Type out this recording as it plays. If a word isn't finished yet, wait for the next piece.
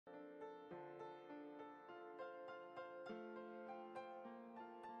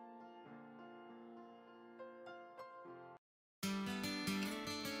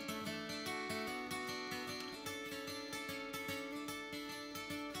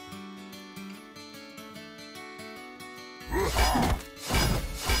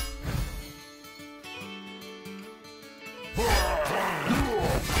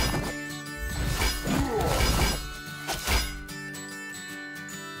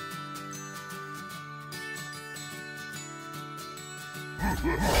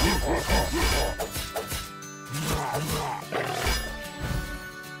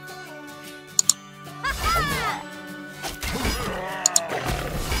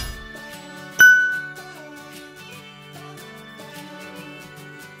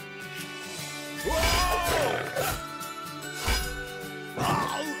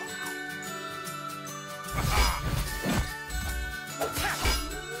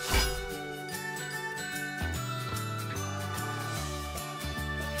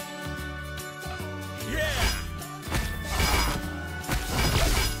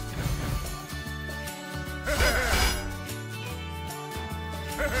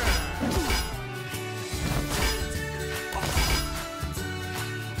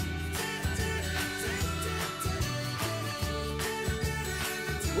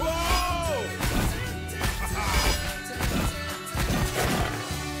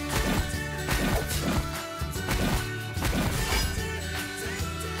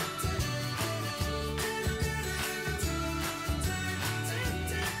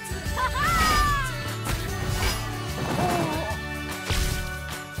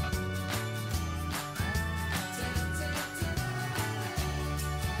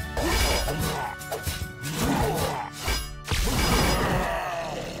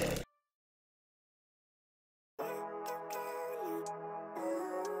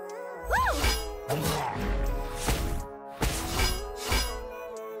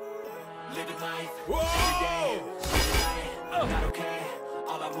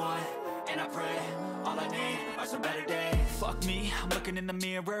In the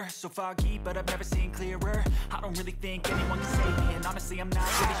mirror, so foggy, but I've never seen clearer. I don't really think anyone can save me, and honestly I'm not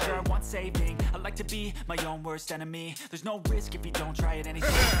really sure I want saving. I like to be my own worst enemy. There's no risk if you don't try at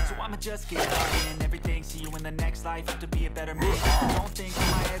anything, so I'ma just get started in everything. See you in the next life, have to be a better me. Don't think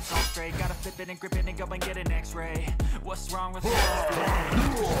my head's all straight, gotta flip it and grip it and go and get an x-ray. What's wrong with me? On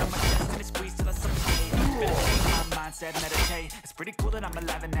my chest and it squeeze till I suffocate. Better change my mindset, meditate. It's pretty cool that I'm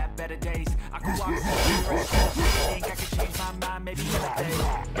alive and have better days. I could walk think I could change my mind, maybe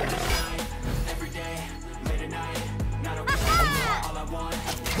every day, late at night, not okay. All I want,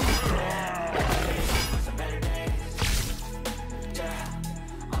 are some better days.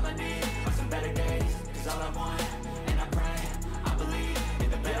 Yeah, all I need are some better days. 'Cause all I want, and I pray, I believe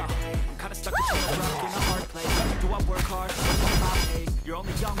in the better days. I'm kinda stuck between a rock and a hard place. Do I work hard? My pace. You're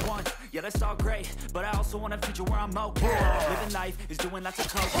only young once, yeah, that's all great, but I also want a future where I'm okay. Living life is doing lots of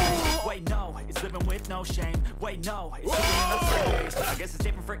cocaine. Wait, no, it's living with no shame. Wait, no, it's living in those ways. I guess it's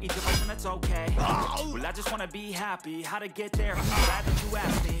different for each of us, and that's okay. Well, I just wanna be happy. How to get there? I'm glad that you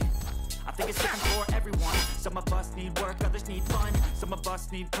asked me. I think it's different for everyone. Some of us need work, others need fun. Some of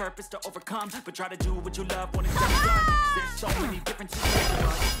us need purpose to overcome. But try to do what you love when it's done and done. 'Cause there's so many differences in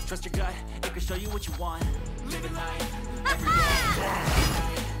us. Trust your gut, it can show you what you want. Living life every day.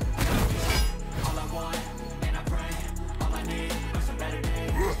 All I want, and I pray, all I need are some better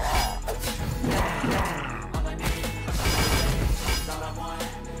days. All I need are some better days. All I want,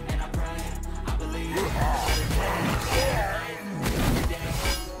 and I pray, I believe in better days. Every day,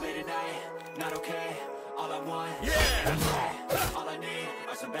 late at night, not okay. All I want, and I pray, all I need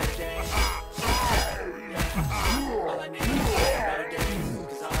are some better days. All I need are some better days.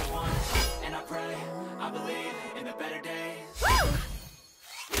 'Cause all I want, and I pray, I believe in the better days.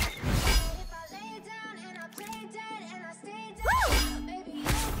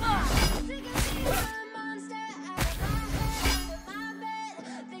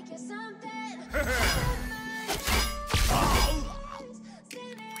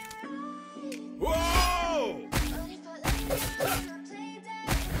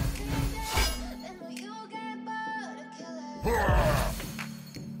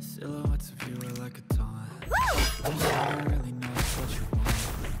 Silhouettes of you are like a taunt. I don't really know what you want.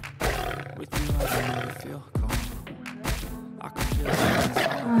 With you I don't really feel calm. I can feel things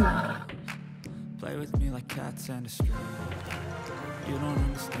all around. Play with me like cats and a string. You don't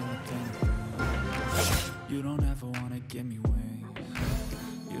understand what pain brings. You don't ever wanna give me wings.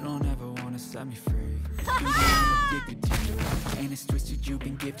 You don't ever wanna set me free. You know I'm addicted to you. And it's twisted, you've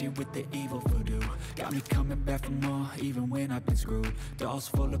been gifted with the evil voodoo. Got me coming back for more, even when I've been screwed. Dolls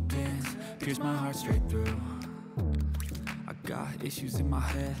full of pins, pierce my heart straight through. I got issues in my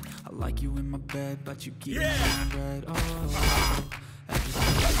head. I like you in my bed, but you keep me in red. Oh, everything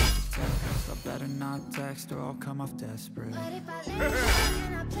I text, I better not text or I'll come off desperate. But if I lay down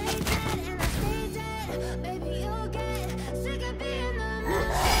and I play dead and I stay dead, baby you'll get sick of being the one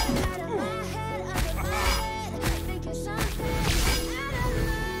out of my head, under my head, thinking something out of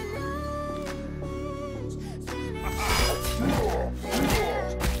my nose. Standing there.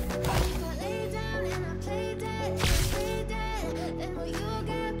 If I lay down and I play dead and I stay dead, then will you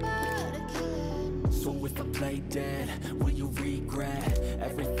lay dead? Will you regret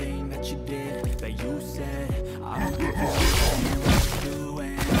everything that you did, that you said? I don't give a damn what you're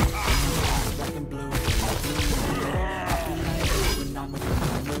doing. I'm black and blue, I feel like when I'm with you,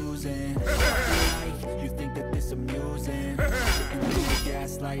 I'm losing. I feel like you think that this amusing, sitting through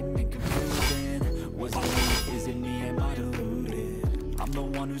gaslighting and confusing. Was it me? Is it me? Am I deluded? I'm the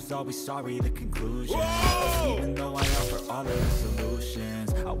one who's always sorry, the conclusion. Even though I offer all of the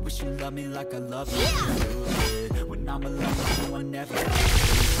solutions, I wish you loved me like I love you. Yeah. When I'm alone with you, I never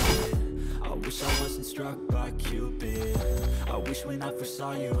feel it. I wish I wasn't struck by Cupid. I wish when I first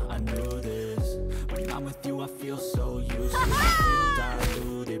saw you, I knew this. When I'm with you, I feel so useless. I feel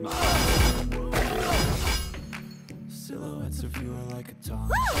diluted, my eyes are moving. Silhouettes of you are like a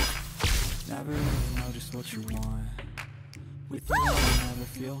taunt. Never really know just what you want. With you, I never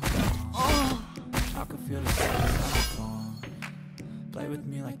feel calm. I can feel the silence on the phone. Play with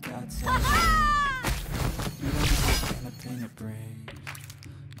me like cats and dogs. You don't understand the pain it brings.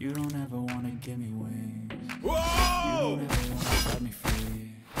 You don't ever wanna give me wings. You don't ever wanna set me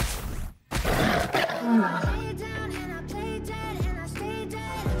free. I lay down and I play dead and I stay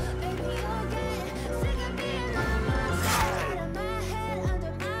dead. Baby, you'll get sick of being on my side. Out of my head,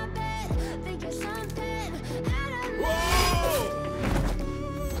 under my bed. Think you're something out of my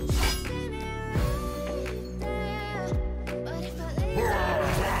see me right there. But if I lay down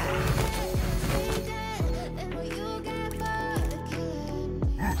and stay dead, then will you get bored of killing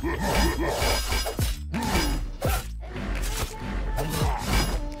me?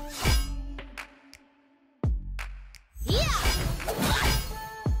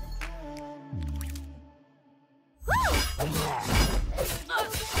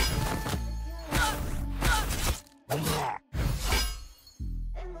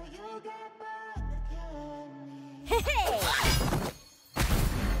 And will you get bored of killing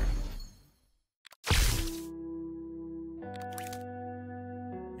me?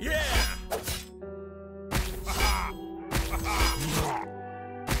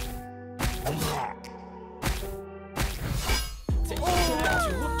 Take me back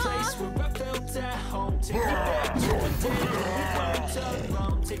to a place where I felt at home. Take me back to a day when we weren't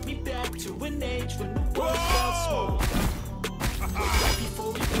alone. Take me back to an age when the world felt small. Way back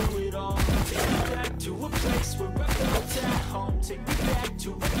before we blew it all. Take me back to a place where I felt at home. Take me back to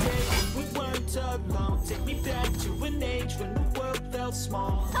a day when we weren't alone. Take me back to an age when the world felt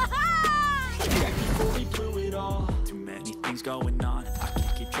small. Way back before we blew it all. Too many things going on, I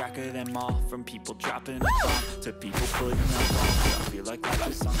can't keep track of them all. From people dropping a bomb to people putting up bombs. I feel like life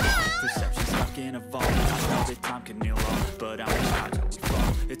is on hold, perception stuck in a vault. I know that time can heal all, but I'm not till we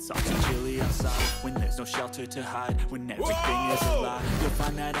fall. It's all too chilly outside when there's no shelter to hide. When everything is a lie, you'll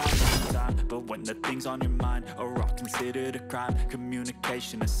find that out in time. But when the things on your mind are all considered a crime,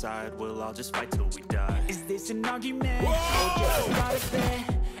 communication aside, we'll all just fight till we die. Is this an argument or just a part of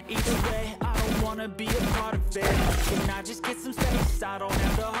it? Either way, I don't wanna be a part of it. Can I just get some space? I don't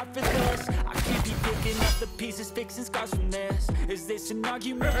have the heart for this. I can't be picking up the pieces, fixing scars from this. Is this an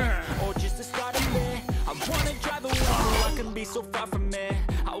argument or just the start of it? I wanna drive away so I can be so far from it.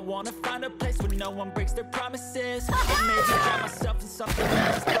 I wanna find a place where no one breaks their promises. Or maybe drown myself in something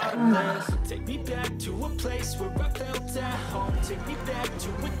that's bottomless. Take me back to a place where I felt at home. Take me back to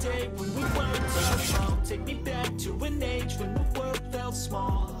a day when we weren't alone. Take me back to an age when the world felt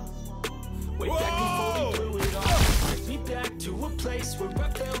small. Way back before we blew it all. Take me back to a place where I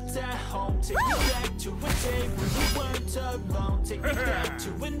felt at home. Take me back to a day when we weren't alone. Take me back to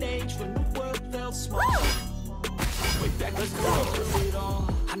an age when the world felt small. Way back before we blew it all.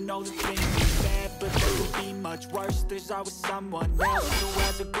 I know that things are bad, but they could be much worse. There's always someone else who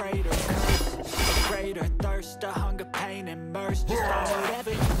has a greater curse, a greater thirst, a hunger, pain, and mercy. Just find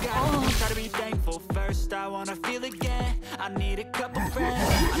whatever you got, try to be thankful first. I wanna feel again, I need a couple friends.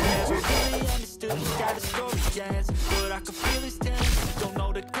 I never really understood how the story ends, but I can feel it's tense. Don't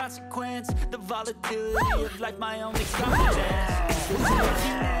know the consequence, the volatility of life, my only confidence. Is this an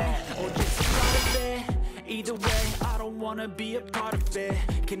argument or just a part of it? Either way, I don't wanna be a part of it.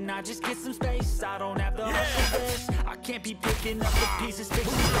 Can I just get some space? I don't have the heart for this. I can't be picking up the pieces,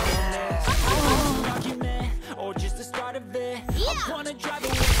 fixing stuff on this. Is an argument or just the start of it? I wanna drive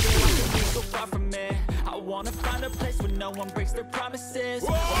away so I can be so far from it. I wanna find a place where no one breaks their promises.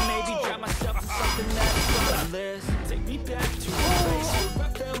 Or maybe drown myself in something that's bottomless. Take me back to a place where I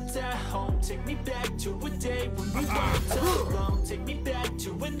felt at home. Take me back to a day when we weren't alone. Take me back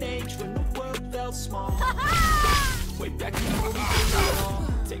to an age when the world felt small. Way back before we blew it all.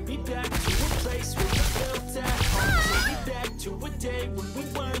 Take me back to a place where I felt at home. Take me back to a day when we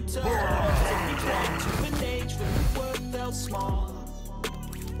weren't alone. Take me back to an age when the world felt small.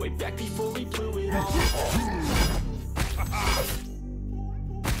 way back before we blew it all.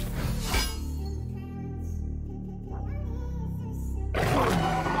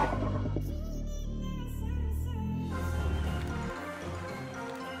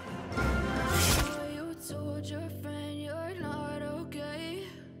 You told your friend you're not okay,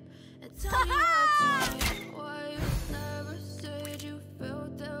 and tell me what's wrong. Why you never said you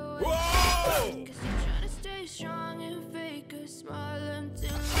felt that way? Whoa! Guess you're trying to stay strong and fake a smile until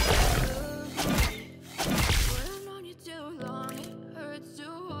you look away. But I've known you too long, it hurts to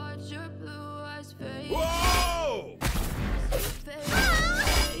watch your blue eyes fade. Whoa!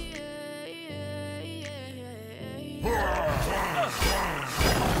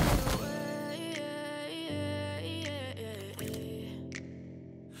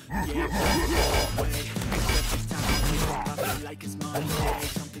 Like it's Monday,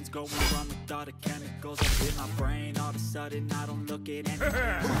 something's going wrong with all the chemicals up in my brain. All of a sudden I don't look at anything.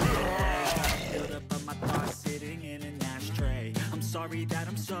 Build up of my thoughts sitting in an ashtray. I'm sorry that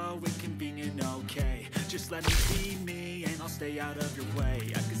I'm so inconvenient, okay? Just let me be me and I'll stay out of your way.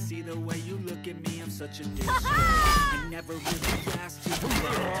 I can see the way you look at me, I'm such a dick. I never really asked you to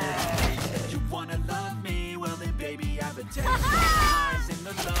love. You wanna love me? Well then baby I have a taste. The highs and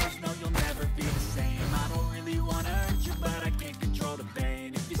the lows, no you'll never be the same. I don't really wanna hurt you but I can't control the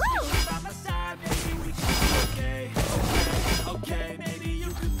pain. If you're switching by my side, maybe we can be okay. Okay, maybe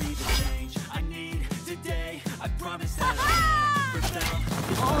you could be the change I need today. I promise that I'll never rebel.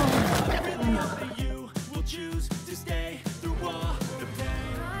 I really hope that you will choose to stay through all the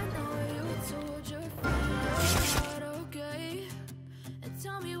pain. I know you told your friend you're not okay, and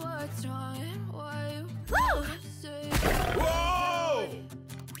tell me what's wrong and why you never say it. Whoa!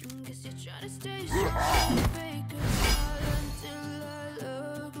 Guess you're trying to stay strong and fake a smile until I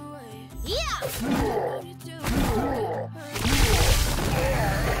look away. Yeah! You do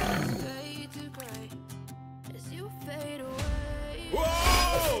fade to gray as you fade away.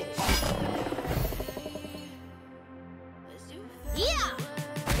 Whoa! As you fade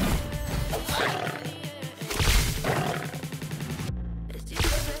away. As you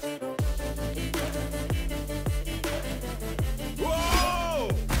fade away. Whoa!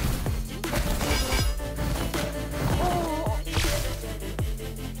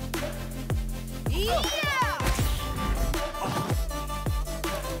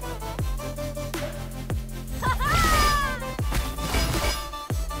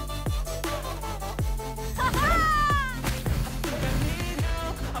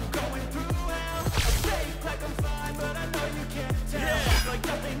 I'm going through hell. I'm safe like I'm fine, but I know you can't tell. It's like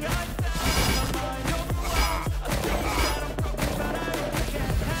nothing I found. My mind overwhelms. I think that I'm broken, but I really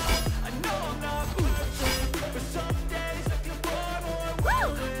can't help. I know I'm not perfect, but some days I feel far more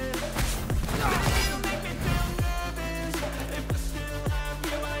worthless. You make me feel nervous. If I still have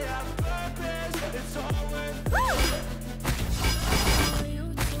you, I have purpose. It's all worth it. You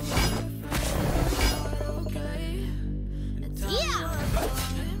told your friend you're not okay, and tell me what's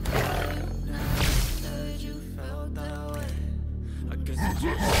wrong and why you never said you felt that way. I guess it's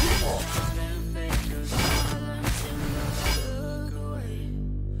just and fake a smile Until I look away,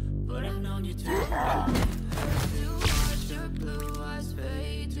 but I've known you too long. to watch your blue eyes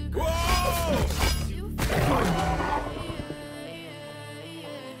fade to gray. Whoa! You fade away.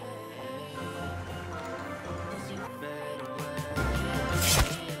 As you fade away.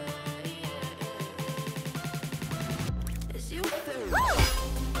 As you fade away.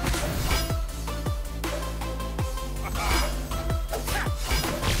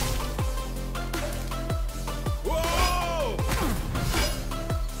 Whoa!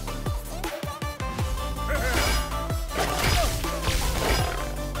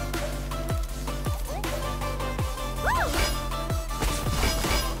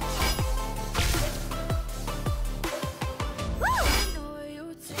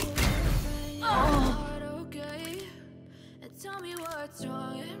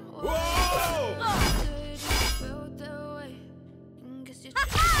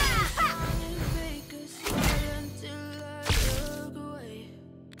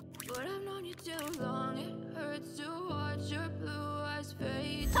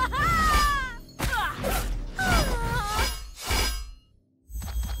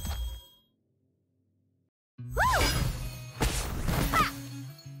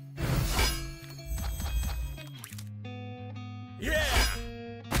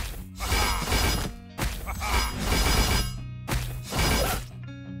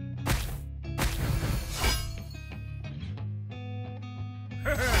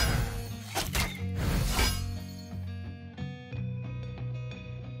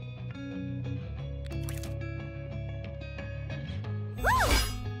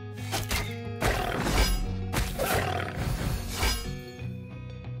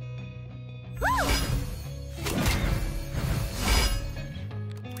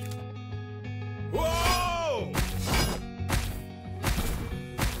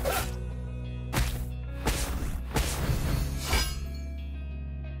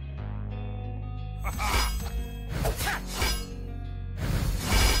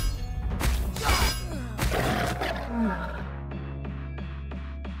 Whoa!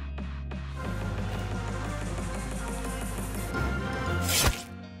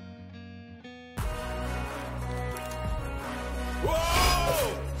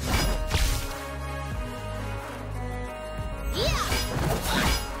 Yeah!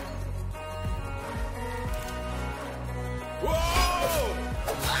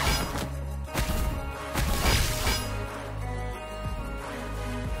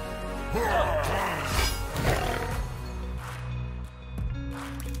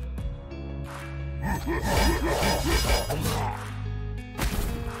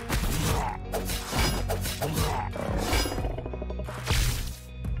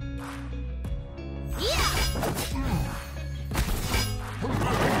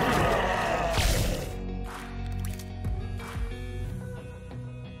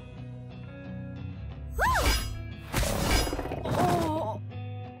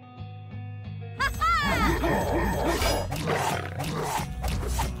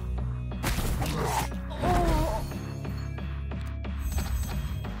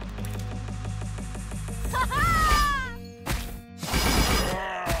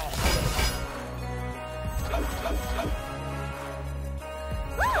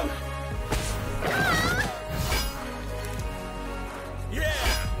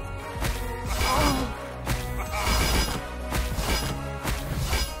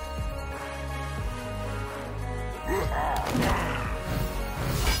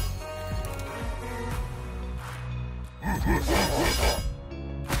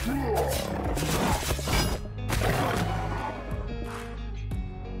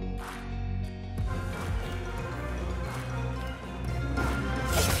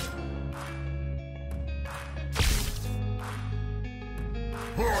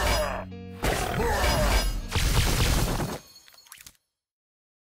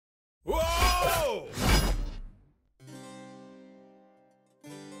 Whoa!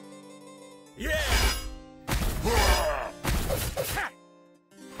 Yeah!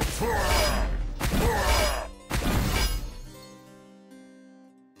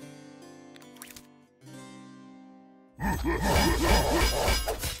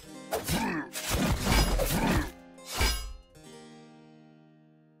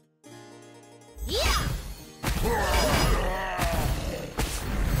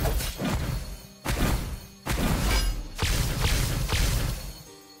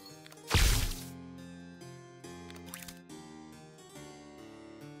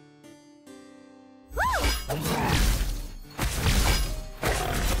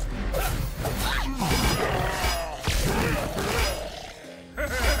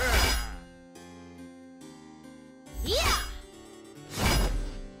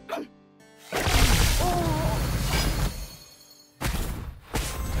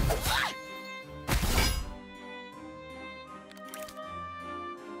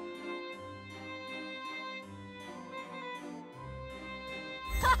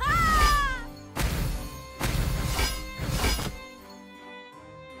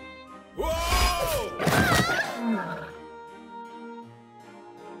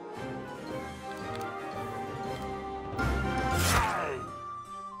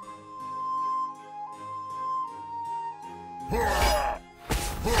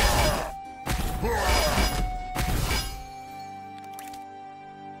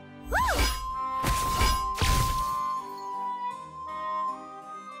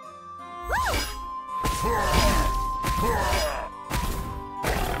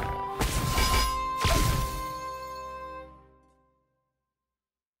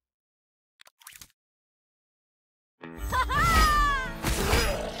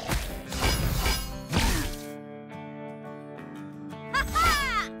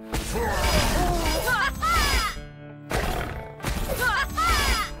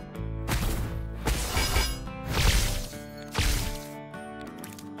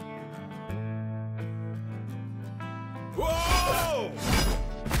 Whoa!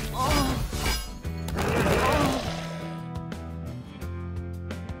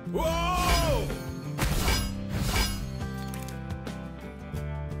 Whoa!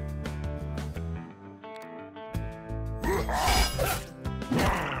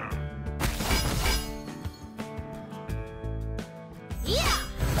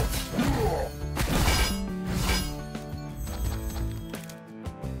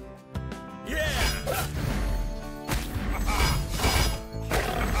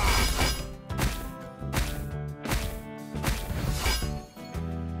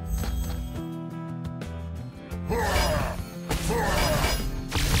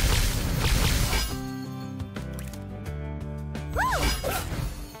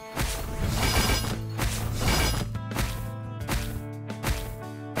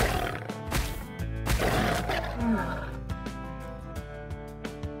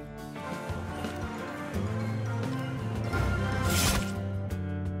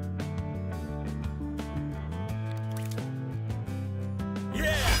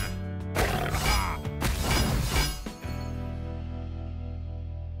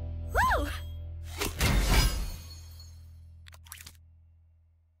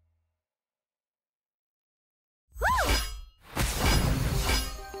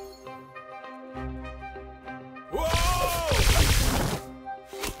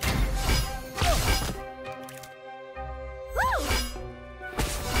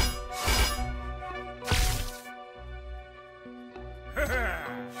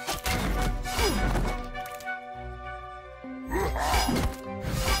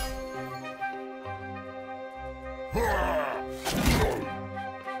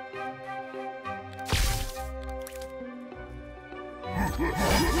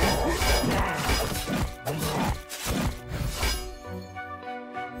 Whoa!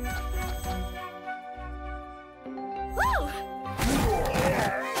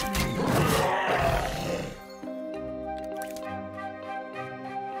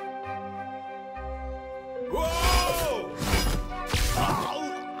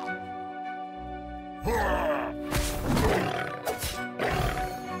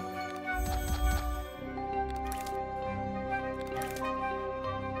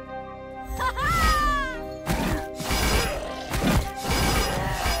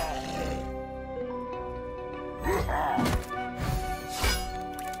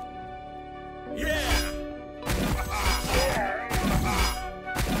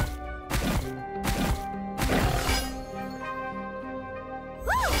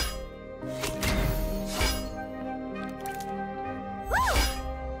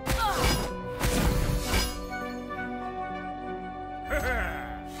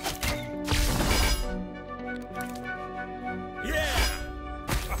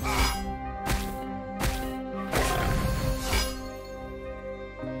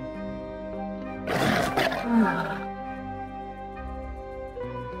 Yeah!